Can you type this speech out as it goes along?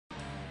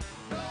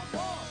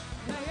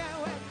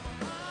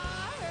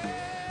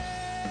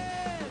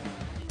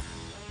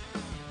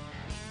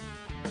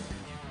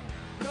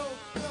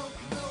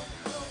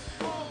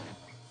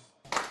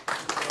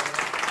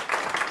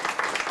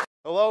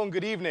Hello and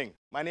good evening.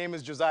 My name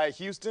is Josiah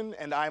Houston,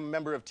 and I'm a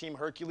member of Team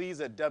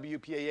Hercules at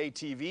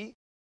WPAA-TV.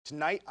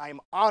 Tonight, I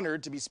am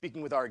honored to be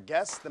speaking with our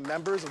guests, the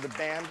members of the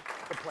band,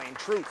 the Plaine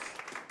Truth.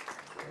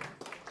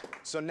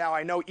 So now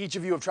I know each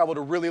of you have traveled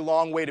a really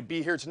long way to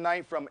be here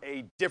tonight from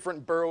a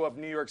different borough of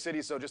New York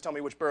City, so just tell me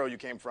which borough you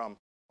came from.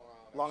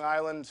 Long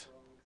Island,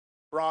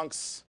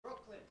 Bronx,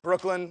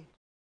 Brooklyn.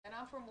 And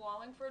I'm from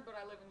Wallingford, but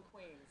I live in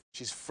Queens.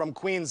 She's from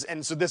Queens,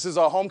 and so this is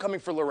a homecoming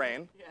for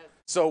Lorraine. Yes.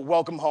 So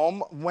welcome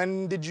home.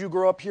 When did you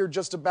grow up here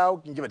just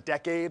about? Can you give a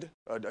decade,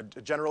 a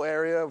general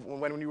area of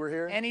when you were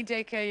here? Any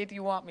decade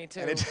you want me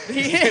to.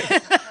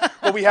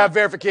 But we have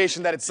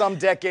verification that it's some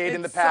decade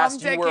in the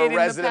past you were a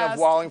resident of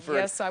Wallingford.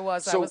 Yes, I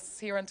was. So, I was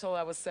here until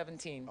I was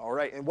 17. All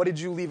right, and what did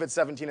you leave at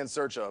 17 in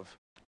search of?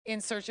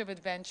 In search of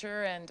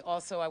adventure, and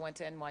also I went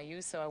to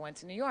NYU, so I went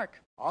to New York.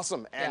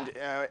 Awesome. And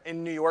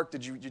in New York,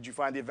 did you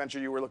find the adventure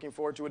you were looking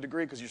for to a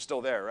degree? Because you're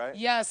still there, right?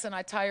 Yes, and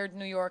I tired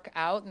New York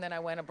out, and then I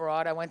went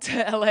abroad. I went to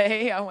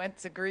LA, I went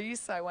to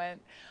Greece, I went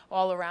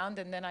all around,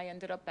 and then I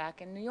ended up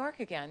back in New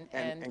York again.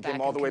 And came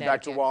all the way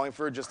back to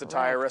Wallingford just to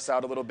tire us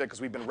out a little bit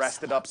because we've been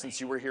rested up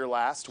since you were here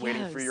last,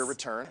 waiting for your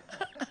return.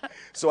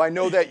 So I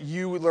know that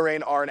you,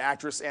 Lorraine, are an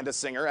actress and a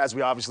singer, as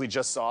we obviously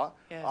just saw.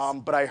 Yes.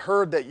 But I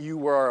heard that you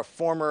were a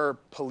former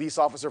police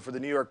officer for the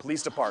New York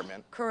Police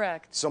Department.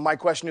 Correct. So my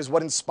question is,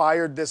 what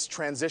inspired this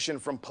transition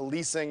from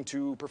policing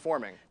to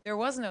performing? There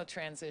was no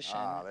transition.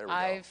 There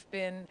we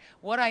go.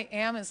 What I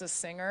am is a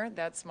singer,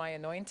 that's my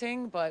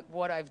anointing, but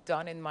what I've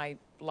done in my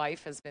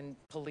life has been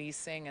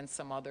policing and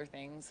some other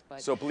things.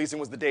 But So policing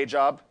was the day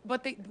job?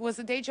 But it was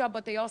a day job,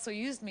 but they also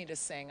used me to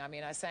sing. I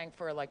mean, I sang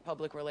for like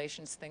public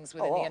relations things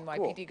within the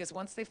NYPD, because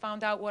once they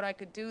found out what I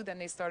could do, then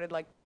they started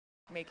like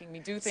making me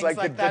do things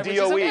like that, which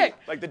is okay.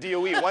 Like the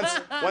DOE.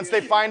 Once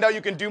they find out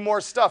you can do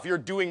more stuff, you're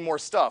doing more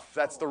stuff.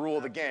 That's the rule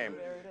of the game.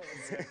 There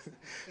it is.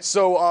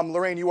 So,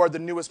 Lorraine, you are the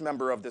newest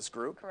member of this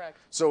group. Correct.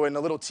 So in a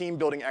little team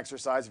building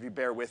exercise, if you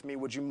bear with me,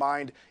 would you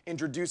mind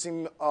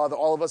introducing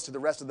all of us to the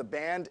rest of the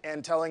band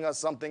and telling us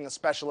something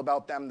special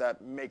about them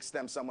that makes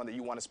them someone that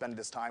you want to spend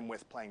this time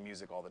with playing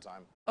music all the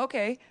time?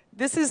 Okay,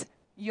 this is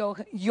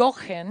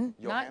Jochen.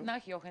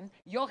 Not Jochen.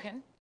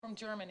 Jochen. From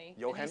Germany.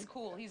 Jochen? He's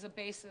cool. He's a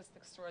bassist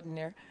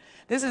extraordinaire.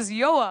 This is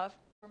Yoav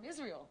from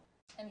Israel,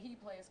 and he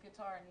plays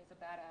guitar, and he's a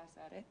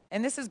badass at it.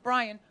 And this is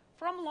Brian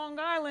from Long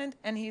Island,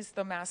 and he's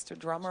the master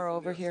drummer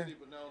over here.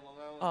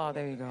 Oh,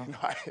 there you go.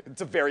 It's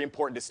a very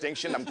important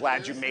distinction. I'm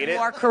glad you made it. You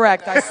are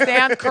correct. I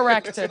stand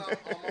corrected. I'm on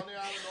the island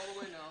all the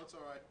way now. It's all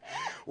right.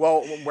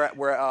 Well,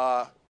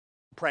 we're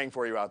praying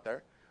for you out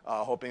there,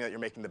 hoping that you're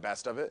making the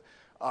best of it.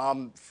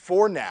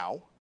 For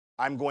now,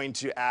 I'm going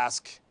to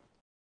ask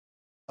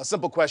a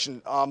simple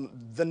question.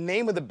 The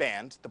name of the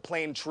band, the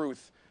Plaine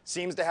Truth,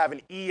 seems to have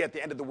an E at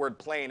the end of the word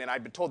plain, and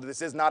I've been told that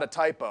this is not a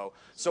typo.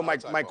 So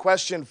my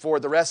question for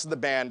the rest of the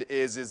band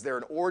is there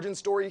an origin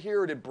story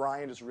here, or did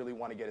Brian just really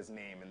want to get his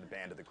name in the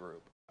band of the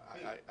group?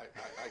 I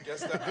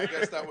guess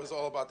that was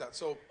all about that.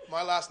 So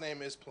my last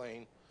name is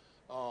Plaine,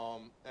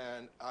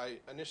 and I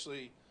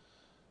initially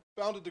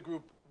founded the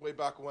group way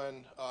back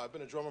when. I've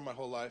been a drummer my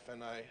whole life,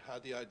 and I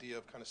had the idea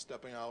of kind of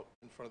stepping out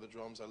in front of the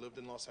drums. I lived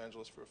in Los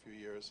Angeles for a few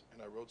years,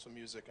 and I wrote some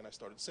music, and I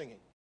started singing.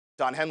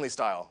 Don Henley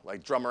style,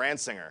 like drummer and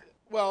singer.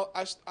 Well,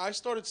 I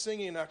started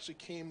singing and actually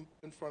came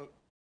in front,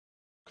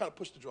 kind of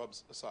pushed the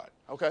drums aside.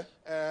 Okay.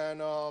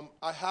 And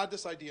I had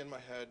this idea in my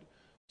head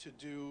to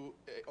do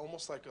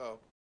almost like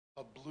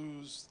a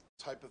blues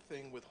type of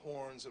thing with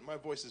horns, and my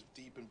voice is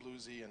deep and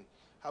bluesy and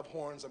have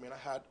horns. I mean, I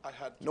had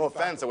no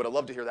offense, I would have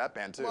loved to hear that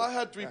band too. Well, I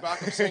had 3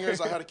 backup singers.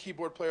 I had a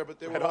keyboard player, but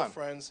they were all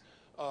friends.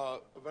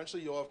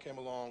 Eventually, Yoav came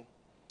along.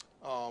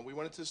 We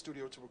went into the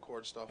studio to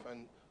record stuff,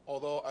 and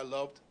although I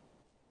loved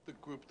the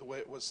group the way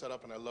it was set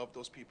up, and I loved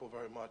those people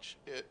very much,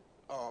 it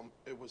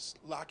was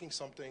lacking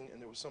something,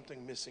 and there was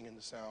something missing in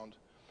the sound.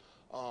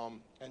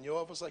 And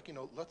Yoav was like,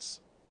 let's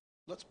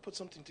put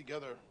something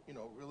together,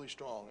 really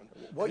strong.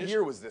 And what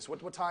year was this? What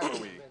time are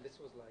we? This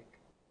was like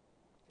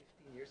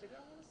 15 years ago,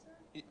 I would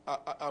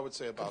say? I would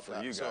say about Good for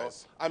that. you guys.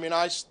 So, I mean,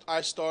 I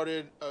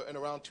started in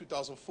around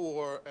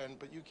 2004,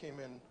 but you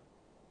came in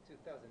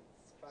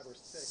 2005 or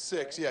 6.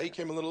 Six, right? yeah, he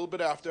came a little bit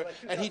after, like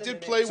and he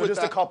did 2008. play So with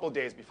just that. a couple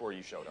days before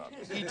you showed up.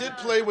 He did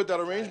play with that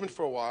arrangement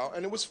for a while,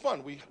 and it was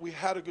fun. We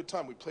had a good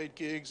time. We played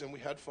gigs, and we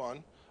had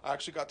fun. I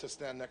actually got to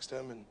stand next to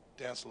him and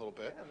dance a little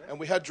bit. And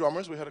we had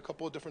drummers. We had a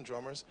couple of different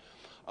drummers,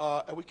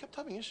 and we kept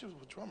having issues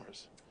with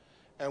drummers.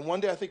 And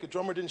one day, I think a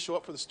drummer didn't show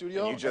up for the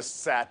studio. And you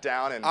just sat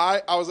down and...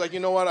 I was like, you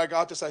know what, I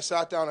got this. I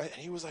sat down, and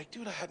he was like,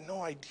 dude, I had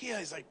no idea.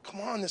 He's like, come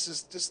on, this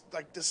is just,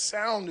 like, this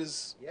sound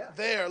is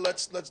there.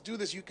 Let's do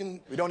this. You can...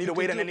 We don't need to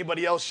wait on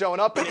anybody else showing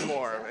up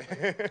anymore.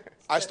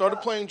 I started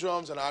playing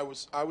drums, and I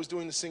was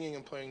doing the singing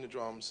and playing the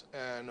drums.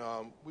 And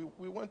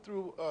we went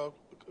through a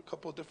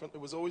couple of different...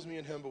 It was always me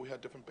and him, but we had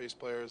different bass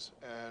players.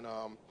 And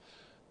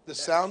the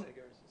sound...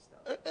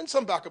 And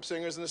some backup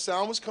singers, and the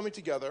sound was coming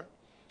together.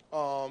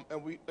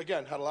 And we,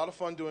 again, had a lot of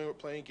fun doing it,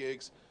 playing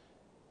gigs.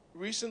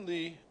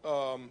 Recently,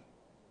 over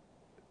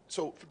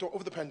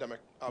the pandemic,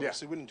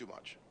 obviously, we didn't do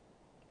much.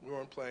 We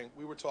weren't playing.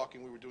 We were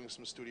talking. We were doing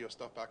some studio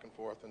stuff back and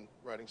forth and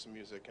writing some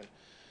music. And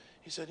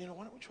he said, you know,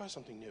 why don't we try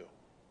something new?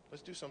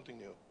 Let's do something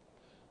new.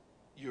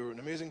 You're an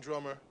amazing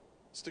drummer.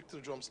 Stick to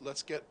the drums.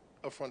 Let's get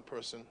a front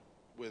person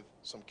with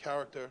some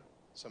character,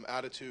 some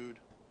attitude,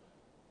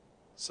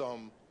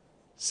 some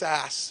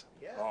sass.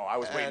 Yeah. Oh, I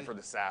was waiting And for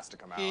the sass to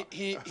come out.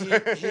 He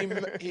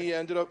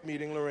ended up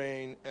meeting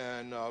Lorraine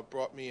and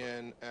brought me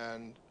in,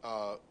 and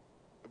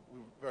we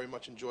very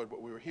much enjoyed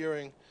what we were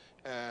hearing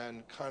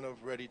and kind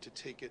of ready to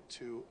take it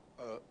to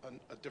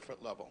a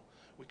different level.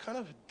 We kind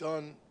of had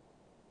done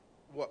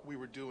what we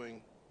were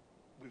doing.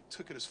 We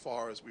took it as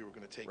far as we were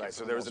going to take it. Right,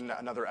 so there was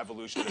another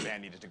evolution the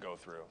band needed to go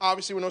through.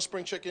 Obviously, we're no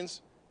spring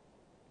chickens.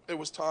 It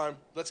was time.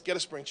 Let's get a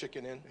spring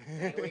chicken in.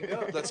 There we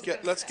go. Let's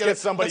get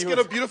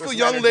a beautiful who's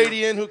young manager.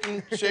 lady in who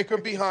can shake her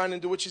behind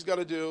and do what she's got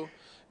to do.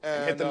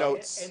 And hit the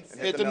notes.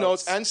 and hit the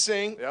notes and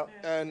sing. Yep.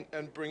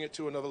 And bring it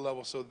to another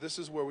level. So this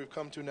is where we've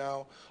come to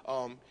now.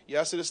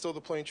 Yes, it is still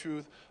the Plaine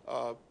Truth.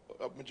 A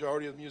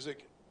majority of the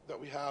music that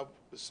we have,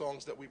 the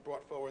songs that we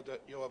brought forward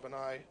that Yoav and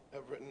I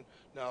have written.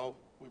 Now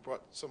we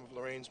brought some of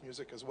Lorraine's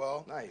music as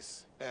well.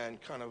 Nice.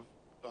 And kind of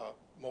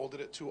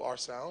molded it to our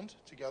sound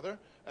together.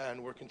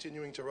 And we're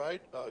continuing to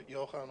write.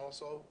 Jochen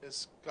also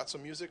has got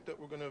some music that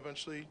we're going to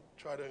eventually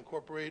try to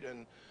incorporate.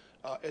 And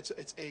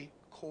it's a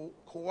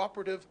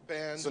cooperative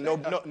band. So no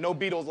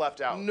Beatles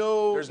left out.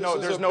 No, there's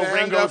this is a no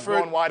band Ringo's effort.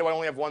 going, why do I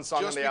only have one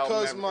song Just on the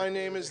album? because my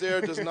name is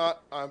there does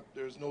not,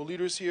 there's no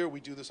leaders here. We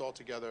do this all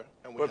together,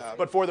 and we have.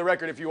 But for the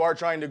record, if you are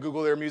trying to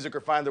Google their music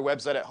or find their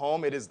website at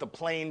home, it is the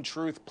Plaine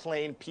Truth,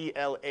 Plaine,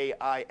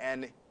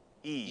 Plaine.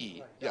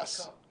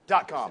 Yes.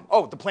 .com.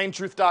 Oh,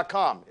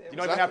 theplainetruth.com. You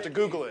don't even have to Exactly.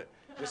 Google it.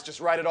 Just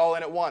write it all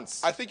in at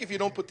once. I think if you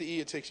don't put the E,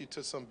 it takes you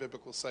to some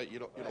biblical site. You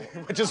don't.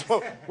 Which is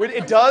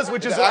it does,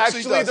 which is It actually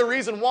actually does. the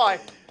reason why.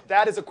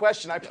 That is a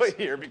question I put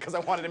here because I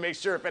wanted to make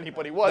sure if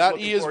anybody was That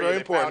looking E is for very you,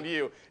 they found important.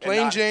 you. and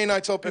Plain not- Jane. I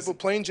tell people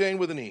plain Jane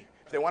with an E.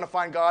 If they want to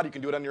find God, you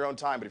can do it on your own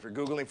time. But if you're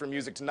Googling for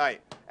music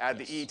tonight, add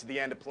the E to the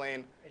end of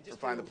Plain And to just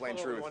find the to Plain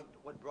follow Truth.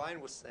 what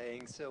Brian was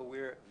saying, so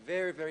we're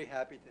very, very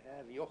happy to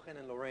have Jochen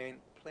and Lorraine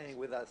playing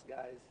with us,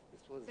 guys.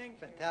 This was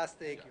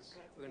fantastic.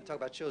 We're going to talk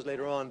about shows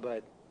later on,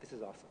 but this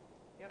is awesome.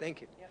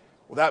 Thank you.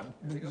 Well,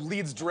 that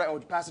leads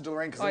pass it to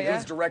Lorraine because Oh, it yeah?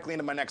 leads directly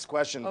into my next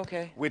question,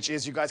 Okay. which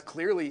is you guys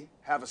clearly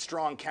have a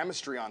strong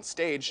chemistry on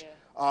stage.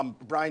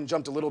 Brian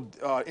jumped a little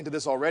into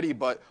this already,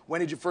 but when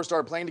did you first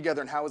start playing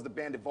together, and how has the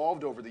band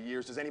evolved over the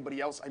years? Does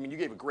anybody else? I mean, you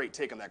gave a great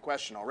take on that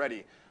question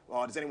already.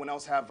 Does anyone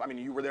else have? I mean,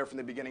 you were there from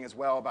the beginning as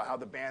well about how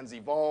the band's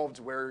evolved,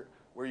 where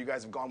you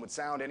guys have gone with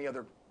sound. Any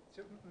other?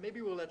 So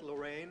maybe we'll let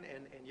Lorraine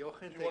and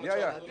Jochen take wanna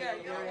Yeah, talk yeah.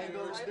 about their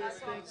angles, these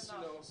things,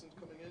 since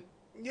coming in?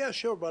 Yeah,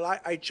 sure. Well,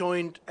 I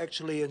joined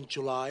actually in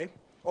July.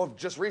 Oh,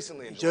 just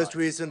recently. In Just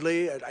July.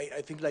 recently.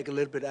 I think like a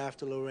little bit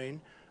after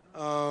Lorraine.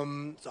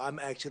 So I'm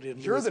actually the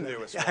You're newest the one.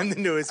 newest Yeah, one. I'm the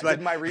newest I one.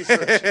 did my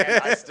research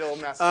and I still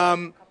messed up.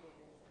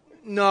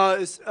 No,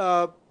 it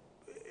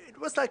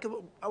was like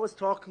I was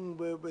talking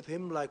with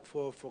him like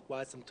for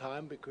quite some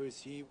time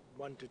because he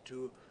wanted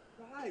to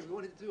Right, we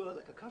wanted to do like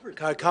a cover.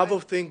 cover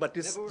right? thing, but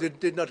this Never-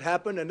 did not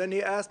happen. And then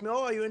he asked me,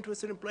 "Oh, are you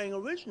interested in playing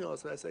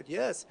originals?" And I said,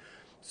 "Yes."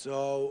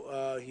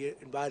 So he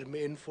invited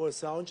me in for a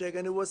sound check,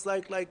 and it was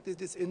like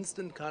this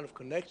instant kind of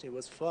connection. It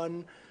was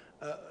fun,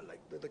 like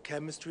the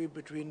chemistry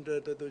between the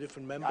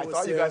different members. I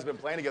thought you there. guys have been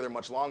playing together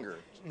much longer.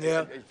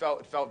 Yeah. It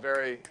felt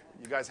very.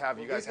 You guys have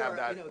Well,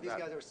 that these that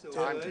guys are so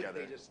time good,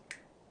 together. They just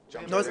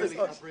Jump ramp right really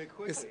in. up very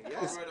quickly. It's,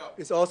 Yeah.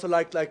 it's also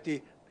like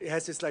it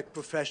has this like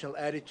professional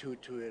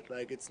attitude to it.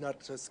 Like it's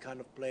not just kind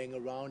of playing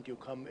around. You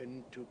come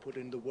in to put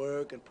in the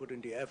work and put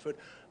in the effort,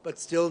 but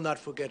still not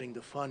forgetting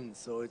the fun.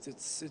 So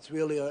it's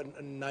really a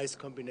nice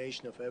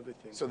combination of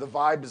everything. So the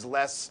vibe is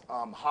less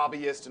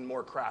hobbyist and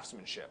more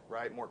craftsmanship,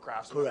 right? More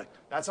craftsman. Correct.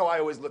 That's how I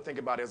always think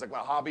about it. It's like,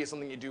 well, a hobby is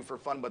something you do for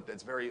fun, but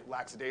it's very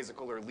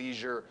lackadaisical or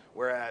leisure,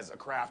 whereas a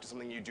craft is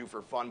something you do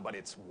for fun, but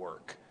it's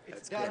work.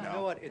 It's that, you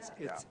know what?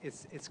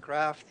 It's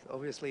craft,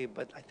 obviously,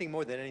 but I think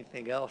more than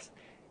anything else,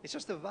 it's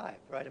just a vibe,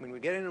 right? I mean, we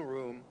get in a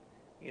room,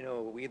 you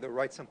know, we either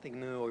write something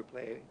new or we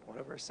play one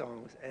of our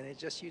songs, and you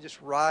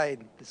just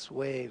ride this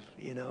wave,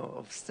 you know,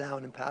 of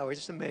sound and power. It's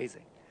just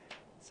amazing.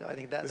 So I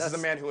think This is a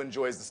man who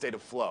enjoys the state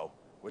of flow,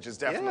 which is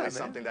definitely man.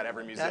 something that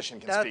every musician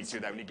can That's- speak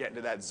to. That when you get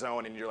into that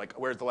zone and you're like,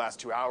 where's the last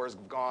 2 hours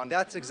gone?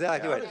 That's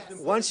exactly right.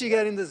 Once you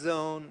get in the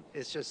zone,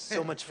 it's just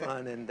so much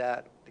fun, and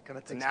that it kind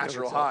of It's a takes care of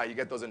natural itself. high. You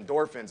get those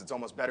endorphins. It's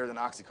almost better than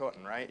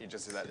Oxycontin, right? You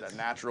just that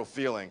natural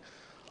feeling.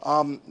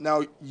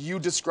 Now, you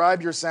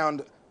describe your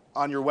sound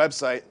on your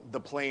website,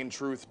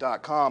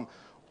 theplainetruth.com,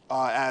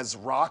 as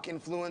rock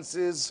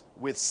influences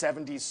with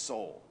 70s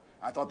soul.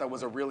 I thought that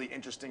was a really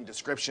interesting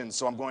description,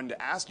 so I'm going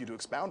to ask you to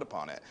expound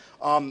upon it.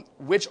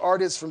 Which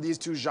artists from these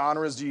two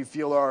genres do you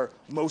feel are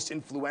most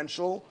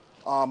influential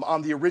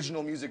on the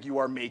original music you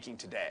are making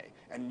today?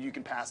 And you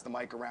can pass the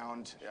mic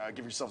around,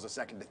 give yourselves a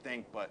second to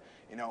think, but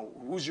you know,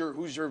 who's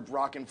your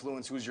rock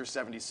influence, who's your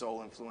 70s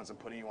soul influence? I'm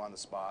putting you on the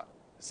spot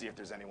to see if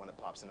there's anyone that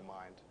pops into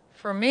mind.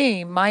 For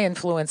me, my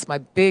influence, my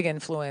big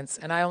influence,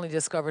 and I only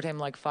discovered him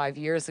like 5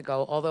 years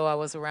ago, although I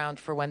was around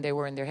for when they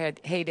were in their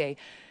heyday,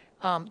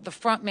 the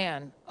front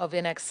man of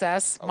In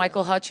Excess,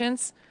 Michael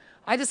Hutchence.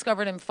 I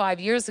discovered him 5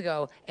 years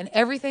ago, and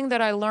everything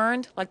that I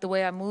learned, like the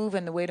way I move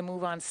and the way to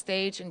move on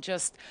stage and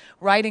just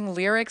writing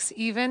lyrics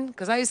even,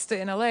 because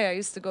in LA, I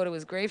used to go to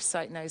his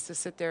gravesite and I used to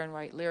sit there and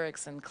write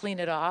lyrics and clean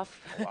it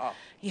off. Oh, wow.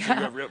 Yeah. So you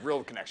have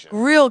real connection.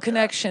 Real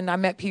connection. I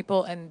met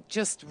people and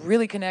just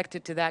really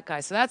connected to that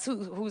guy. So that's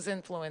who's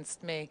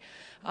influenced me.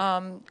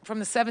 From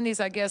the 70s,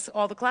 I guess,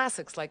 all the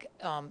classics like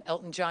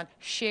Elton John,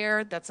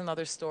 Cher, that's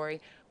another story.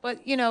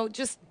 But, you know,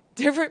 just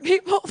different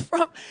people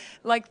from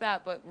like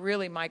that, but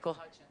really Michael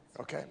Hutchence.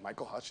 Okay,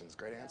 Michael Hutchence,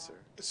 great answer.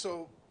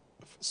 So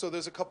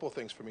there's a couple of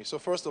things for me. So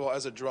first of all,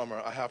 as a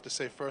drummer, I have to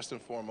say first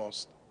and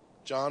foremost,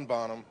 John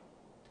Bonham,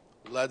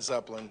 Led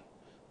Zeppelin,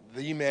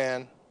 the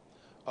man.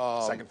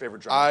 Second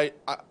favorite drummer.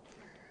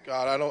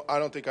 God, I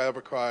don't think I ever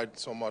cried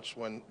so much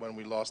when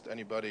we lost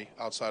anybody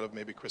outside of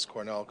maybe Chris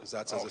Cornell, because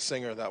that's as a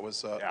singer that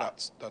was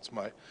that's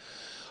my.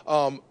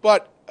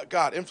 But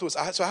God, influence.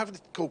 So I have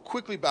to go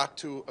quickly back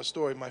to a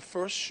story. My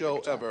first show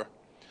ever.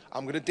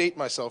 I'm going to date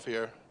myself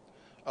here.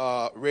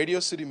 Radio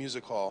City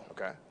Music Hall.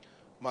 Okay.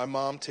 My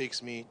mom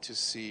takes me to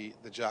see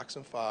the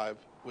Jackson 5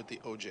 with the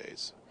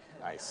OJs.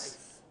 Nice.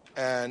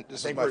 And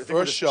this is my we're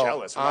first just show.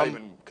 Jealous. We're not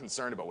even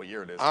concerned about what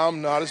year it is.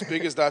 I'm not as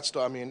big as that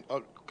star. I mean,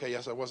 okay,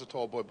 yes, I was a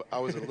tall boy, but I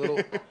was a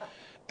little.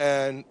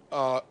 And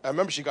I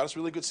remember she got us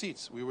really good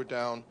seats. We were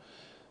down,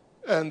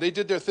 and they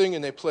did their thing,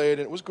 and they played,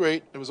 and it was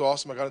great. It was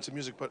awesome. I got into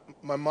music, but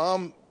my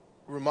mom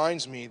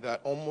reminds me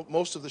that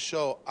most of the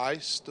show, I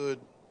stood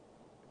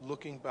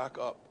looking back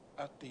up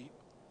at the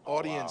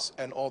audience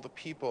and all the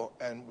people,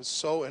 and was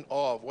so in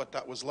awe of what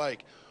that was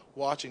like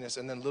watching this.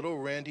 And then little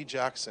Randy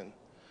Jackson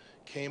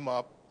came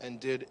up and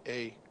did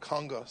a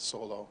conga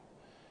solo,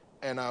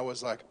 and I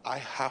was like, I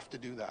have to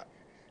do that.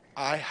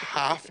 I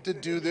have to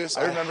do this.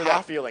 I remember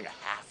that feeling.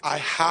 I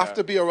have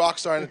to be a rock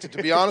star. And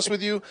to be honest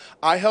with you,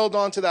 I held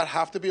on to that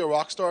have to be a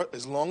rock star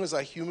as long as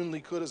I humanly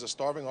could as a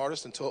starving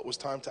artist until it was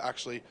time to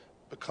actually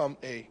become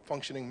a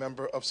functioning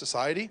member of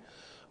society.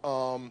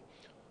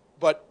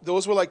 But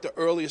those were like the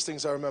earliest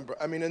things I remember.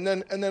 I mean, and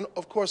then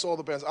of course all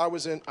the bands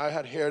I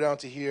had hair down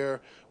to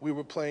here. We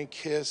were playing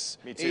Kiss,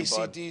 Me too,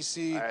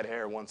 AC/DC. bud. I had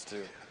hair once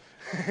too.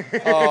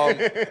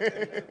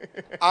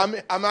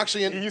 I'm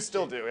actually in. You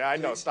still do. Yeah, I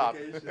know. Stop.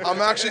 I'm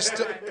actually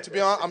still, to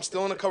be honest, I'm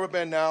still in a cover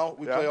band now.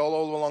 We play all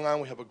over Long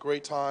Island. We have a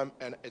great time,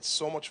 and it's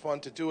so much fun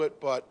to do it.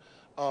 But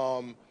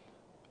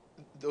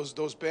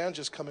those bands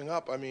just coming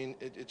up, I mean,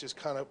 it just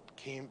kind of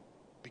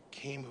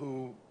became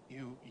who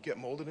you get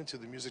molded into,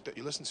 the music that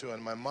you listen to.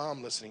 And my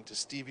mom listening to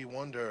Stevie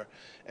Wonder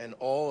and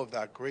all of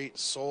that great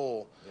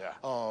soul,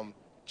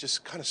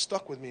 just kind of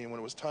stuck with me. And when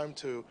it was time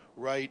to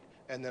write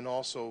and then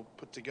also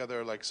put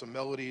together like some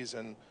melodies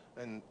and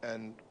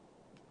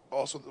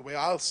also the way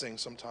I'll sing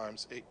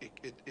sometimes,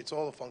 it's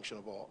all a function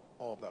of all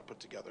of that put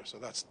together. So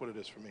that's what it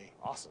is for me.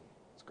 Awesome.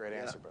 It's a great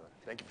answer, brother.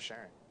 Thank you for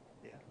sharing.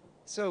 Yeah.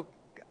 So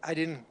I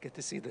didn't get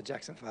to see the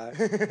Jackson 5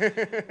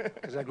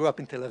 because I grew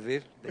up in Tel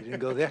Aviv. They didn't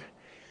go there.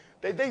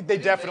 They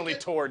definitely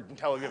toured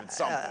Tel Aviv at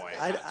some point.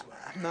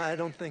 No, I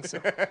don't think so.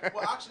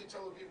 Well, actually,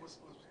 Tel Aviv was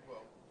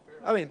well.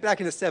 I mean, back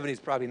in the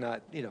 70s, probably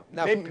not. You know,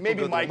 now maybe people go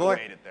there Michael more.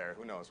 made it there.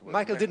 Who knows?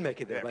 Michael did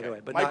make it there, by the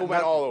way. But Michael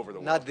went all over the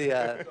world. Not the. No,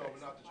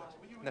 not the Jackson.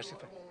 But you were National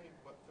only,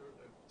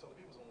 Tel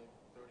Aviv was only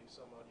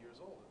 30-some-odd years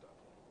old at that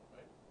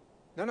point,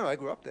 right? No, I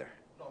grew up there.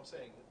 No, I'm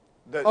saying.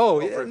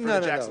 For no.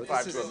 the Jackson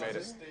 5 This to have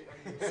is-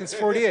 made it. Since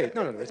 '48.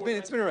 No.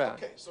 It's been around.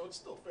 Okay, so it's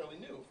still fairly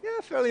new.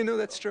 Yeah, fairly new.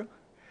 That's true.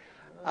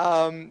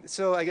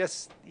 So I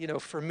guess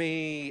for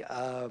me,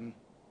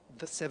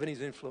 the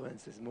 '70s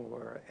influence is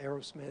more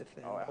Aerosmith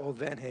and old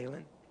Van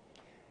Halen,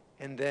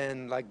 and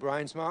then like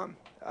Brian's mom,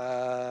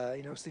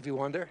 Stevie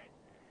Wonder,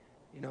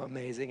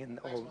 amazing and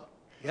old.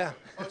 Yeah.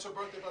 Oh, it's her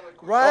birthday, by the way.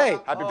 Right.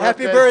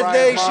 Happy birthday,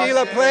 birthday, Brian.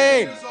 Sheila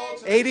Plaine.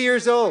 80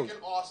 years old.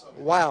 Freaking awesome.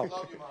 Wow.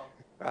 Love you,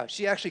 Mom.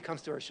 She actually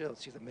comes to our shows.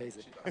 She's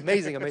amazing.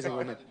 Amazing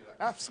woman.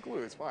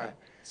 Absolutely, it's fine.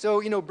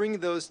 So, bringing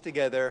those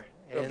together.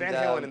 And, Van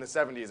Halen in the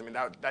 70s, I mean,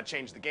 that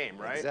changed the game,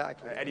 right?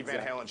 Exactly. Eddie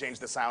Van Halen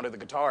changed the sound of the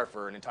guitar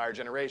for an entire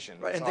generation.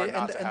 Right, It's and, hard not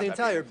to and have the that big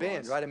entire band,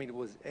 influence. right? I mean, it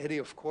was Eddie,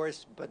 of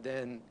course, but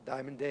then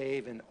Diamond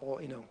Dave and all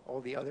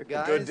the other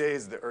guys. The good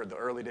days, the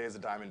early days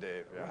of Diamond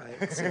Dave. Yeah.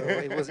 Right. So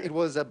it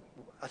was a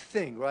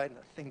thing, right?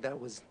 A thing that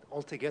was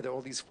all together,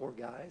 all these four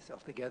guys all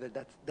together.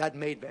 That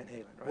made Van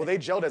Halen, right? Well, they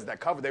gelled as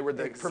that cover. They were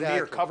the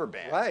premier Exactly. cover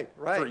band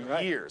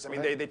for years. I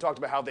mean, they talked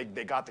about how they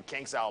got the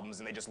Kinks albums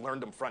and they just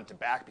learned them front to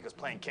back because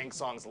playing Kinks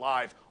songs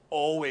live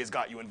always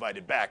got you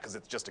invited back because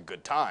it's just a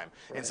good time.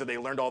 Right. And so they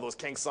learned all those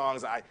Kinks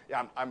songs. Van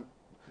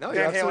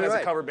Halen as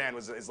a cover band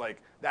is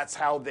like, that's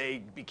how they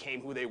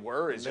became who they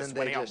were, is just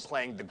winning out and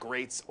playing the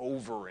greats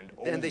over and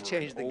over. Then they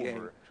changed the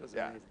game, which was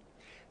amazing.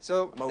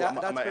 So I'm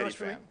that's an pretty Eddie much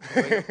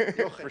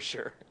fan. For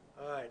sure.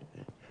 All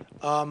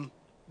right.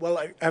 Well,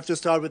 I have to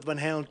start with Van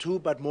Halen too,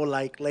 but more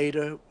like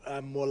later,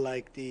 more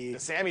like the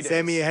Sammy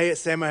days.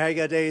 Sammy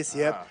Hagar days.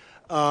 Yep.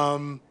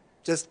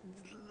 Just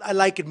I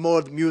like it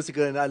more the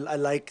musical, and I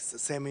like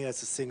Sammy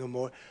as a singer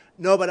more.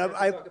 No, but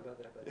I Talk about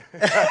that.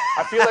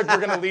 I feel like we're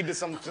going to lead to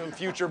some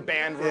future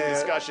band room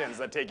discussions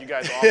that take you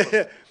guys off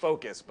of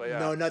focus. But yeah,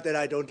 no, not that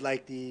I don't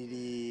like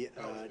the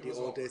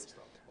old days.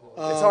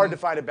 it's hard to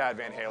find a bad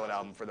Van Halen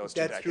album for those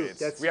 2 That's true. decades.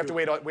 That's we have to true.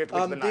 wait. We have to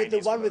wait to the 90s. The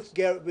one for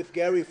those. with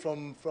Gary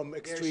from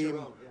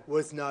Extreme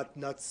was not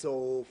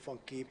so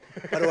funky.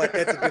 But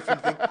that's a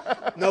different thing.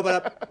 No,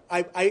 but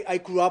I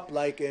grew up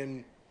like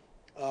in.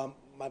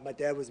 My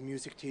dad was a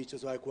music teacher,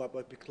 so I grew up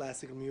with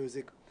classical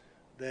music.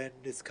 Then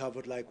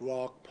discovered like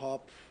rock,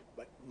 pop.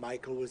 Like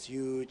Michael was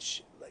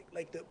huge.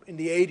 In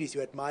the 80s,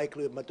 you had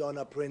Michael,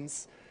 Madonna,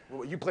 Prince.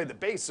 Well, you played the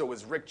bass, so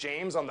was Rick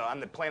James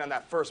playing on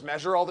that first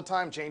measure all the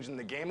time, changing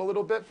the game a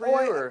little bit for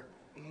you, or?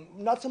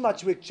 Not so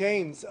much Rick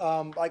James.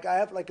 Like I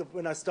have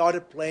when I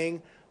started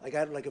playing, like I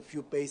had like a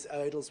few bass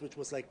idols, which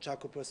was like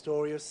Jaco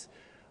Pastorius,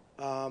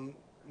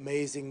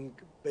 amazing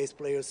bass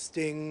player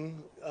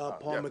Sting,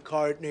 Paul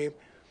McCartnney.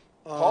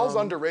 Paul's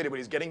underrated, but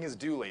he's getting his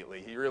due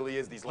lately. He really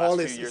is these last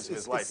few years of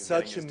his life. He's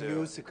such a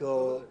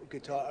musical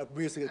guitar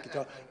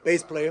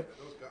bass player.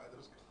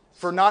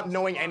 For not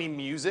knowing any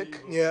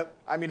music. Yeah.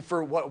 I mean,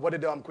 for what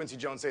did Quincy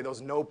Jones say? Those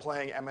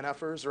no-playing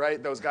MNFers,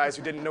 right? Those guys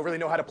who didn't really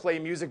know how to play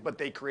music, but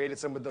they created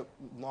some of the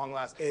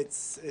long-last.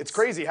 It's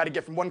crazy how to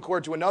get from one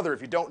chord to another.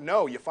 If you don't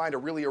know, you find a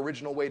really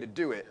original way to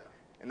do it.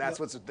 And that's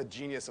what's the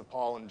genius of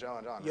Paul and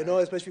John. You know,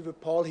 especially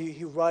with Paul,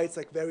 he writes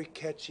like very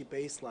catchy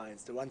bass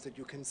lines, the ones that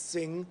you can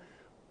sing.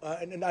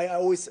 And I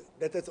always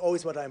that's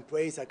always what I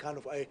embrace.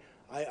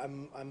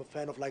 I'm a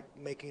fan of like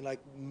making like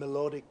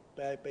melodic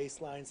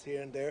bass lines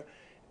here and there,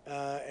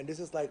 and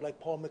this is like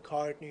Paul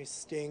McCartney,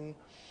 Sting.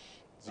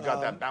 You got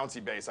that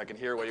bouncy bass. I can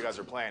hear what you guys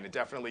are playing. It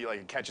definitely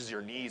like catches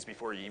your knees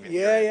before you even.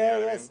 Yeah, hear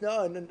it, yes,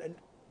 no, and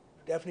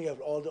definitely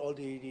have all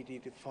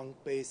the funk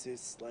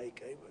basses.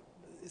 Like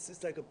it's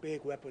just like a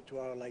big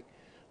repertoire. Like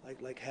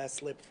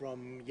Haslip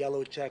from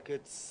Yellow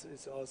Jackets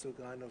is also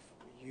kind of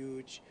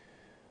huge.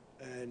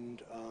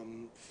 And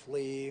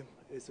Flea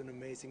is an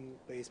amazing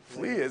bass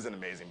player. Flea is an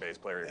amazing bass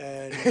player,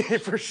 and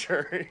for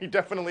sure. He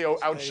definitely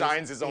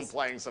outshines his own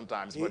playing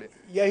sometimes.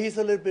 He's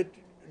a little bit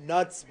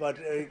nuts, but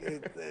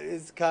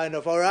it's kind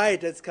of all right.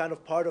 That's kind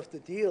of part of the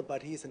deal.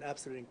 But he's an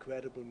absolutely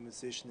incredible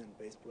musician and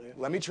bass player.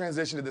 Let me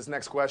transition to this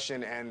next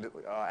question and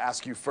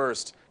ask you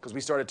first, because we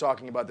started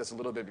talking about this a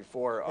little bit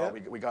before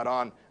we got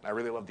on, and I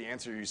really love the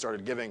answer you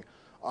started giving.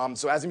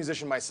 So as a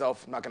musician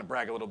myself, I'm not going to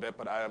brag a little bit,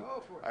 but I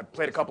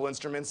played a couple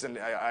instruments, and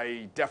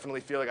I definitely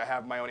feel like I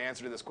have my own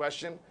answer to this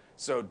question.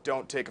 So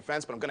don't take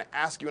offense, but I'm going to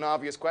ask you an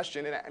obvious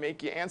question and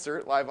make you answer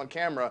it live on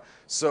camera.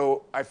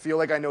 So I feel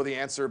like I know the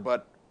answer,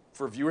 but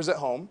for viewers at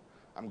home,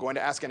 I'm going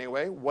to ask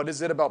anyway. What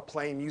is it about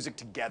playing music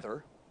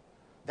together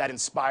that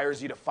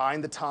inspires you to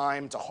find the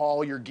time, to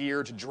haul your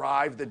gear, to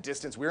drive the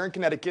distance? We're in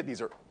Connecticut.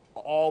 These are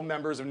all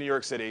members of New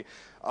York City.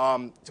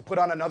 To put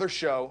on another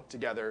show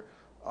together.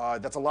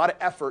 That's a lot of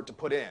effort to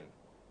put in.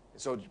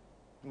 So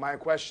my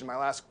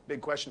last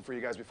big question for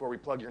you guys before we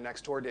plug your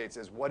next tour dates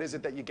is, what is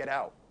it that you get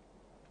out?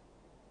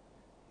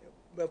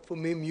 Well, for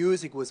me,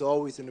 music was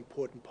always an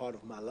important part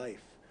of my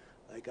life.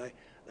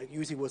 Like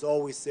music was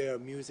always there.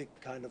 Music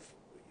kind of,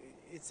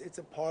 it's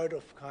a part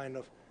of kind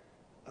of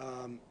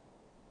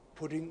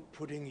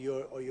putting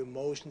your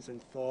emotions and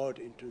thought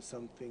into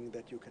something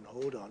that you can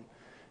hold on,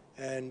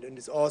 and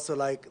it's also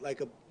like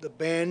the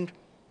band.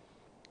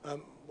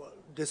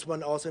 This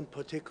one also in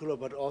particular,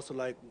 but also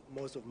like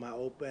most of my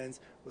old bands,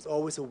 was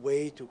always a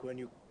way to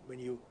when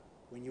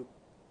you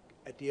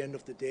at the end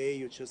of the day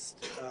you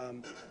just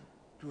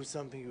do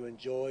something you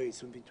enjoy,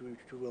 something to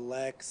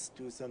relax,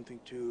 do something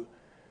to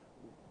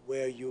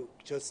where you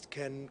just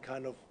can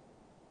kind of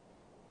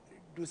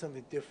do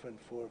something different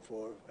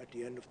for at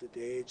the end of the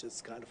day,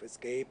 just kind of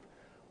escape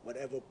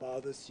whatever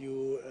bothers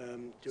you.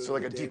 So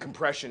like a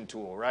decompression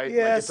tool, right?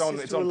 Yes, like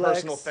its own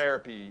personal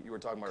therapy you were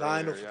talking about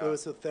kind earlier. Kind of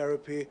personal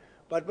therapy.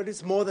 But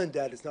it's more than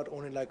that. It's not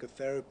only like a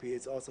therapy.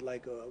 It's also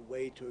like a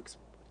way to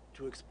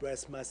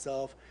express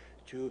myself,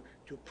 to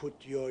put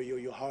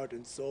your heart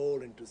and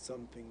soul into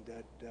something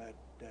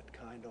that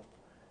kind of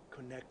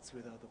connects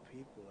with other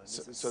people.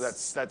 And so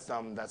that's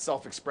that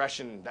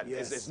self-expression that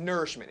is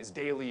nourishment,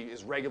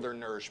 is regular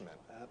nourishment.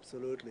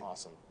 Absolutely.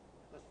 Awesome.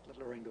 Let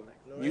Lorraine go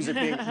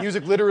next.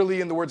 Music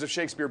literally, in the words of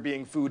Shakespeare,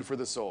 being food for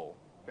the soul.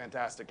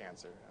 Fantastic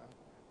answer.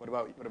 What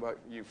about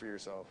you for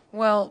yourself?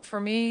 Well,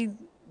 for me,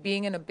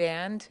 being in a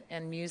band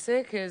and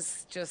music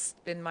has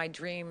just been my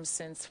dream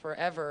since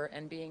forever,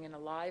 and being in a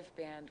live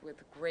band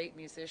with great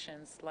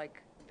musicians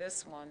like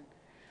this one.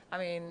 I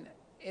mean,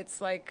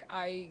 it's like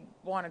I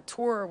want to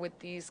tour with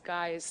these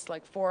guys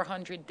like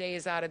 400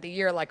 days out of the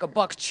year, like a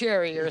Buck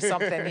Cherry or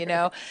something, you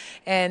know,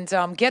 and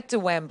get to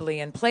Wembley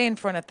and play in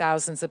front of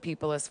thousands of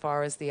people as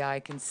far as the eye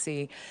can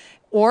see,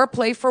 or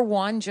play for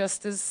one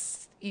just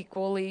as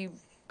equally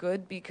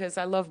good, because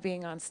I love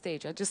being on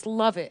stage. I just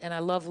love it, and I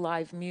love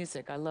live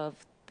music. I love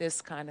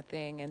this kind of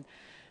thing, and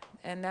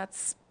And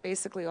that's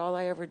basically all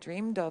I ever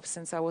dreamed of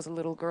since I was a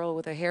little girl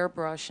with a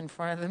hairbrush in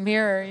front of the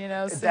mirror, you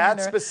know.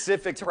 That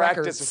specific practice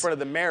in records. front of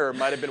the mirror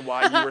might have been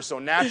why you were so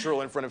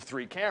natural in front of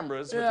 3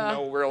 cameras with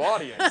no real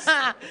audience.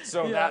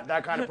 So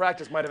that kind of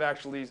practice might have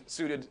actually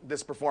suited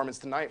this performance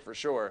tonight for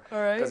sure. All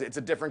right. Because it's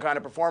a different kind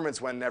of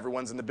performance when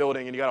everyone's in the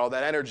building and you got all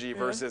that energy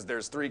versus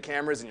there's 3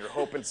 cameras and you're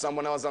hoping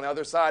someone else on the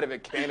other side of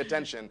it paying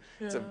attention.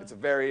 It's a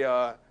very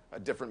a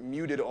different,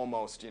 muted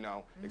almost, you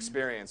know,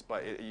 experience,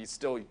 but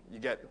you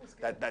get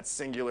that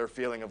singular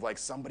feeling of like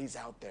somebody's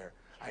out there.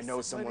 I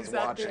know someone's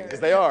watching, because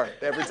they are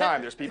every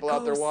time. There's people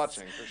out there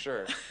watching for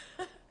sure.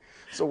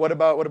 So what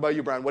about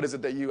you, Brian? What is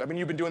it that I mean,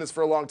 you've been doing this for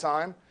a long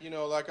time. You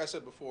know, like I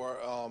said before,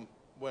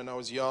 when I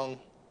was young,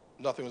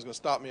 nothing was going to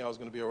stop me. I was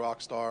going to be a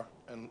rock star,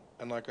 and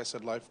like I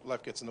said, life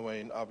gets in the way,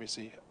 and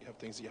obviously you have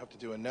things that you have to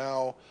do. And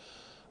now,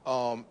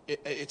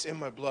 it's in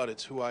my blood.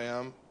 It's who I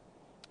am.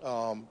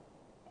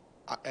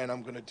 And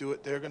I'm going to do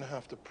it. They're going to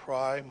have to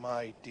pry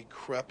my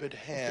decrepit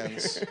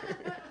hands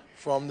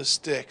from the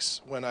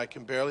sticks when I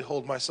can barely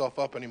hold myself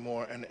up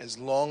anymore. And as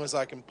long as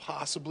I can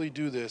possibly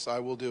do this, I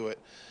will do it.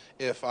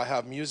 If I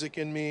have music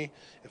in me,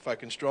 if I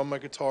can strum my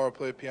guitar or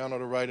play piano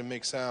to write and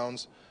make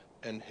sounds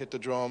and hit the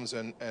drums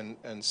and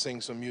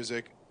sing some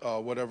music,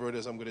 whatever it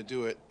is, I'm going to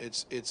do it.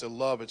 It's a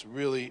love. It's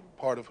really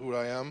part of who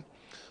I am.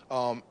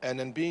 And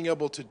then being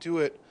able to do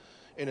it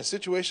in a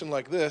situation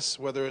like this,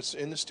 whether it's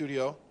in the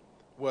studio,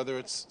 whether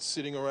it's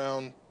sitting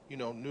around, you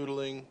know,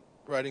 noodling,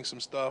 writing some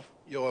stuff,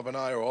 Yoav and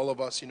I, or all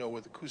of us, you know,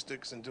 with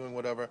acoustics and doing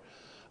whatever,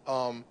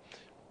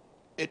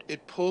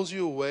 it pulls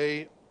you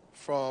away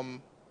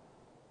from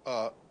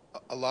a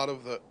lot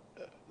of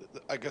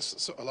I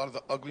guess, a lot of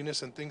the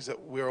ugliness and things that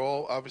we're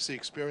all obviously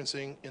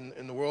experiencing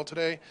in the world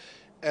today,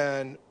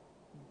 and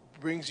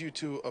brings you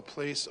to a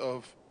place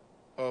of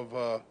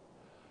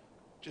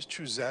just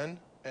true zen,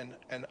 and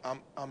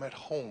I'm at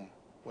home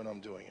when I'm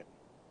doing it.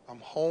 I'm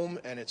home,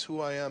 and it's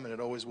who I am, and it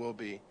always will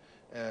be.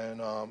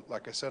 And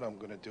like I said, I'm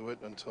going to do it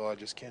until I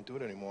just can't do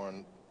it anymore.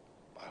 And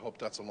I hope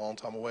that's a long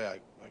time away. I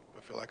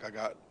feel like I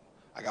got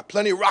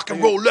plenty of rock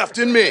and roll left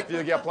in me.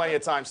 You got plenty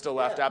of time still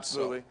left,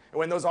 absolutely. And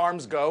when those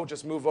arms go,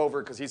 just move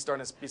over because he's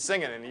starting to be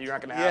singing, and you're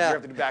not going to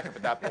have to do backup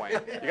at that point.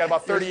 You got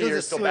about 30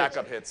 years till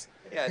backup hits.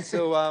 Yeah.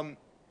 So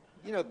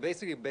you know,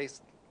 basically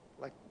based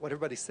like what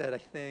everybody said, I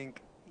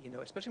think, you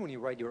know, especially when you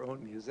write your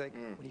own music,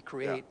 when you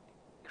create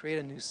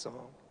a new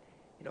song.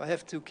 You know, I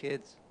have 2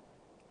 kids,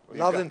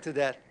 love them to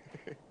death.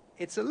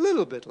 It's a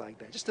little bit like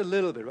that, just a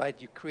little bit, right?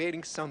 You're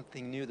creating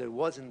something new that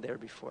wasn't there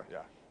before,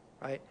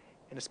 right?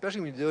 And especially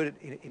when you do it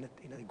in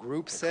a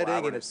group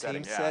setting, in a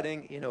team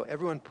setting, you know,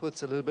 everyone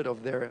puts a little bit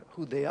of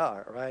who they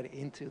are, right,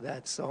 into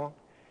that song,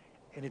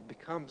 and it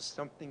becomes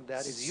something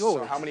that is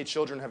yours. So how many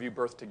children have you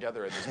birthed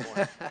together at this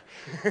point?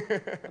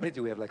 How many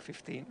do we have, like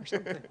 15 or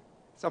something?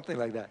 Something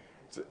like that.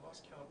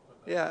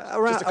 Yeah,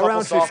 just a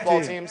couple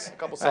softball teams, a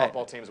couple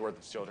softball teams worth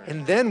of children.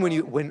 And then when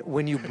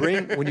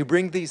you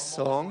bring these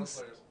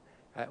songs,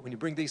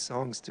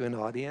 to an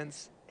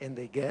audience and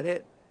they get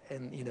it,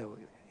 and you know,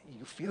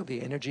 you feel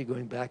the energy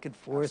going back and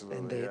forth,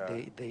 and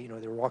they you know,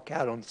 they rock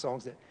out on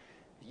songs that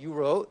you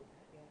wrote.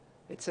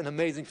 It's an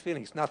amazing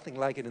feeling. It's nothing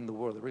like it in the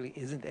world. There really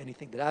isn't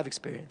anything that I've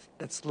experienced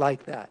that's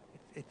like that.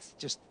 It's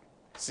just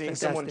seeing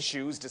fantastic. Someone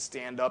choose to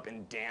stand up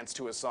and dance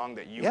to a song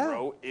that you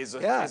wrote is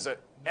a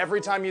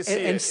every time you see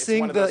it, it's sing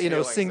one of those you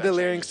know, feelings sing that the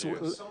lyrics.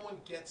 Someone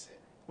gets it.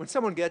 When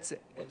someone gets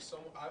it. I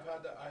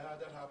had that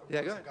happen.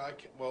 Yeah, go ahead.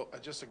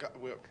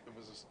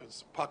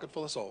 It's a Pocket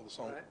Full of Soul. The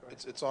song.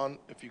 Right. It's on.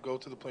 If you go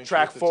to the Plaine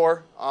Track Truth,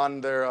 4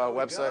 on their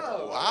website.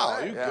 Wow,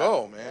 you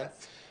go, man.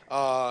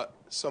 Yes.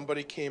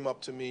 Somebody came up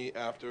to me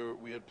after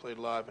we had played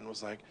live and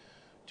was like,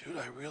 "Dude,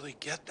 I really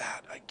get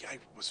that. I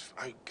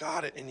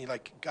got it." And he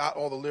like got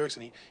all the lyrics,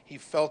 and he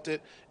felt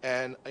it.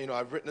 And you know,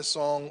 I've written a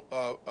song.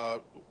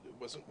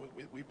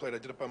 We played. I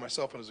did it by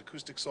myself. It was an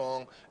acoustic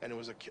song, and it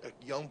was a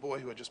young boy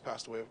who had just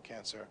passed away of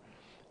cancer,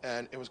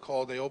 and it was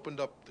called "They Opened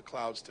Up the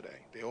Clouds Today."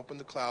 They opened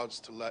the clouds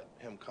to let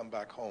him come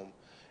back home,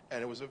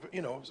 and it was it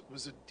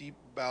was a deep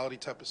ballady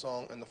type of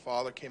song. And the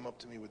father came up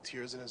to me with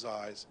tears in his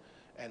eyes,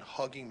 and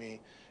hugging me.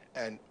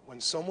 And when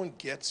someone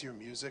gets your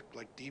music,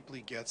 like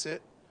deeply gets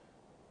it,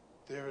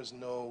 there is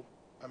no.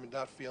 I mean,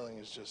 that feeling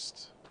is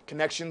just.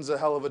 Connection's a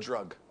hell of a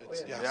drug.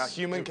 Yes.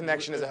 Human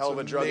connection is a hell of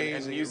a drug,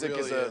 and music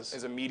really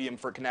is a medium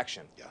for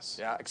connection. Yes.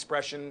 Yeah,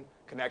 expression,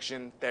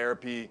 connection,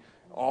 therapy,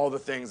 all the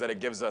things that it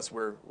gives us.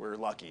 We're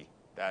lucky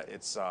that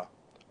it's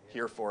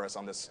here for us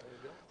on this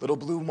little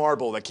blue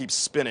marble that keeps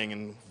spinning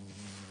in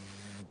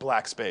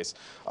black space.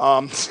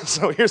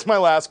 So here's my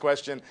last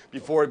question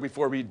before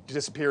we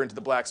disappear into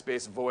the black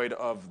space void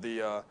of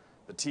the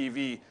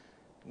TV.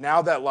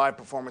 Now that live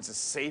performance is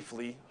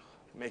safely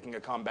making a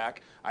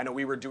comeback. I know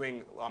we were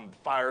doing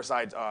fire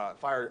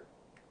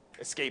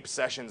escape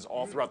sessions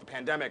all throughout the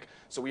pandemic.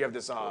 So we have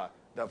this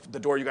the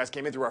door you guys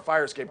came in through, our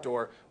fire escape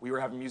door, we were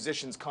having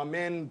musicians come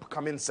in,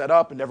 set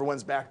up, and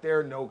everyone's back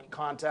there, no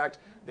contact.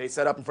 They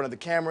set up in front of the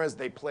cameras,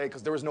 they play,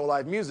 because there was no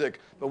live music,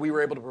 but we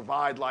were able to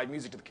provide live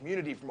music to the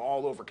community from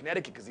all over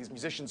Connecticut, because these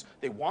musicians,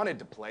 they wanted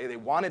to play, they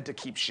wanted to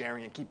keep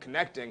sharing and keep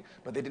connecting,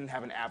 but they didn't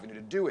have an avenue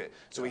to do it.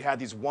 So we had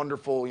these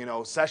wonderful,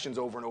 sessions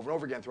over and over and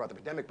over again throughout the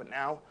pandemic, but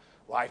now,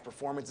 live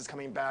performance is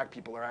coming back.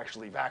 People are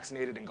actually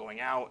vaccinated and going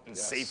out and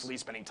safely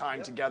spending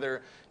time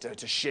together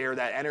to share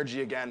that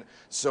energy again.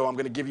 So I'm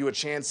going to give you a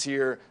chance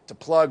here to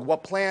plug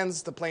what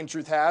plans the Plaine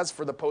Truth has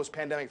for the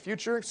post-pandemic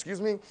future.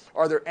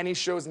 Are there any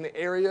shows in the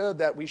area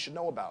that we should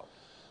know about?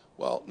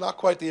 Well, not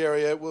quite the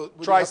area.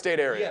 Tri-state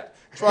area.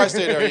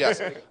 Tri-state area,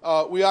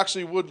 yes. We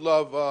actually would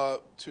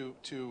love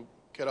to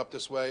get up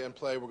this way and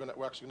play.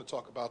 We're actually going to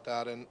talk about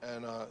that and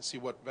see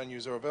what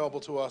venues are available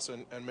to us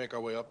and make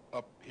our way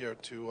up here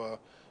to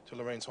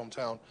Lorraine's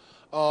hometown.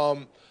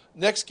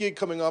 Next gig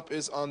coming up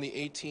is on the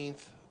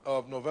 18th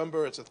of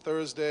November. It's a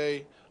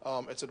Thursday.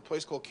 It's at a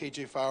place called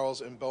KJ Farrell's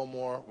in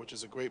Belmore, which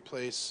is a great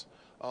place.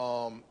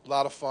 A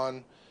lot of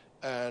fun.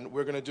 And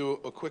we're going to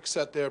do a quick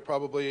set there,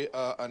 probably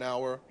an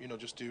hour,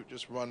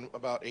 just run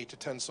about 8 to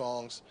 10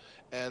 songs.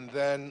 And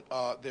then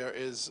there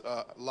is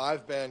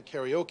live band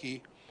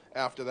karaoke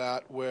after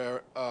that,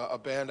 where a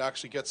band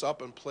actually gets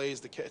up and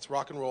plays it's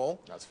rock and roll.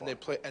 That's fun. And they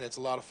play, and it's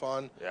a lot of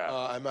fun. Yeah.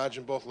 I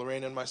imagine both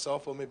Lorraine and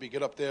myself will maybe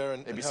get up there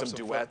and maybe have some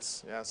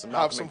duets. Fun.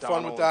 Have some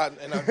fun with that,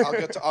 and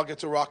I'll get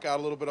to rock out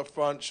a little bit up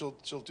front. She'll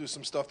do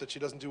some stuff that she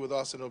doesn't do with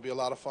us, and it'll be a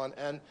lot of fun.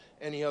 And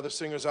any other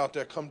singers out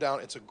there, come down.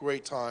 It's a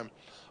great time.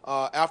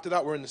 After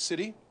that, we're in the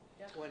city.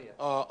 20th.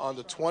 On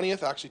the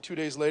 20th, actually 2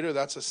 days later.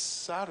 That's a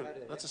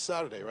Saturday. That's a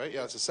Saturday, right?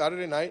 Yeah, it's a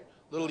Saturday night.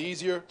 A little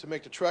easier to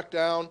make the trek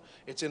down.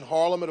 It's in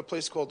Harlem at a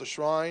place called The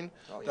Shrine.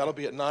 That'll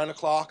be at 9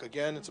 o'clock.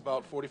 Again, it's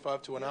about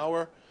 45 to an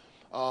hour.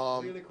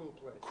 Really cool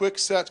place. Quick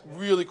set,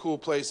 really cool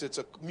place. It's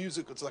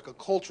it's like a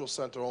cultural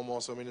center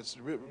almost. I mean, it's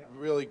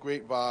really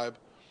great vibe.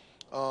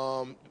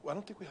 I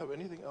don't think we have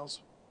anything else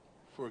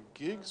for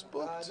gigs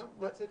booked. No,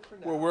 that's it for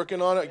now. We're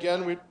working on it.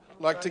 Again, we'd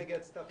like to.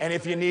 And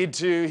if you need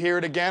to hear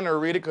it again or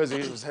read it because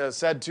it was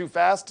said too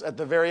fast at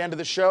the very end of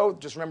the show,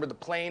 just remember the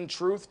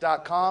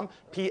plainetruth.com,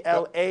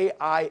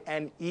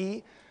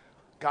 PLAINE.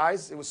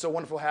 Guys, it was so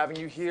wonderful having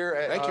you here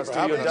at Thank you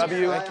Studio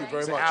W. Thank you very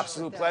much. It's an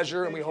absolute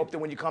pleasure, and we hope that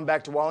when you come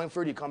back to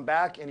Wallingford, you come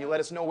back and you let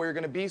us know where you're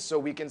going to be so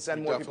we can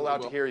send more people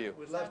out to hear you.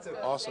 We'd love to.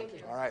 Awesome.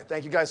 All right.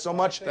 Thank you guys so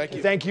much. Thank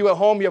you. Thank you at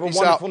home. You have a Peace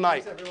wonderful out.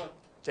 night. Thanks, everyone.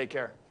 Take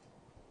care.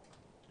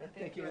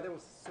 Thank you. That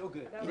was so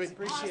good. That was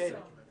Appreciate it.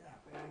 awesome.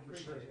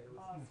 Appreciate it.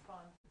 Oh, it's fun.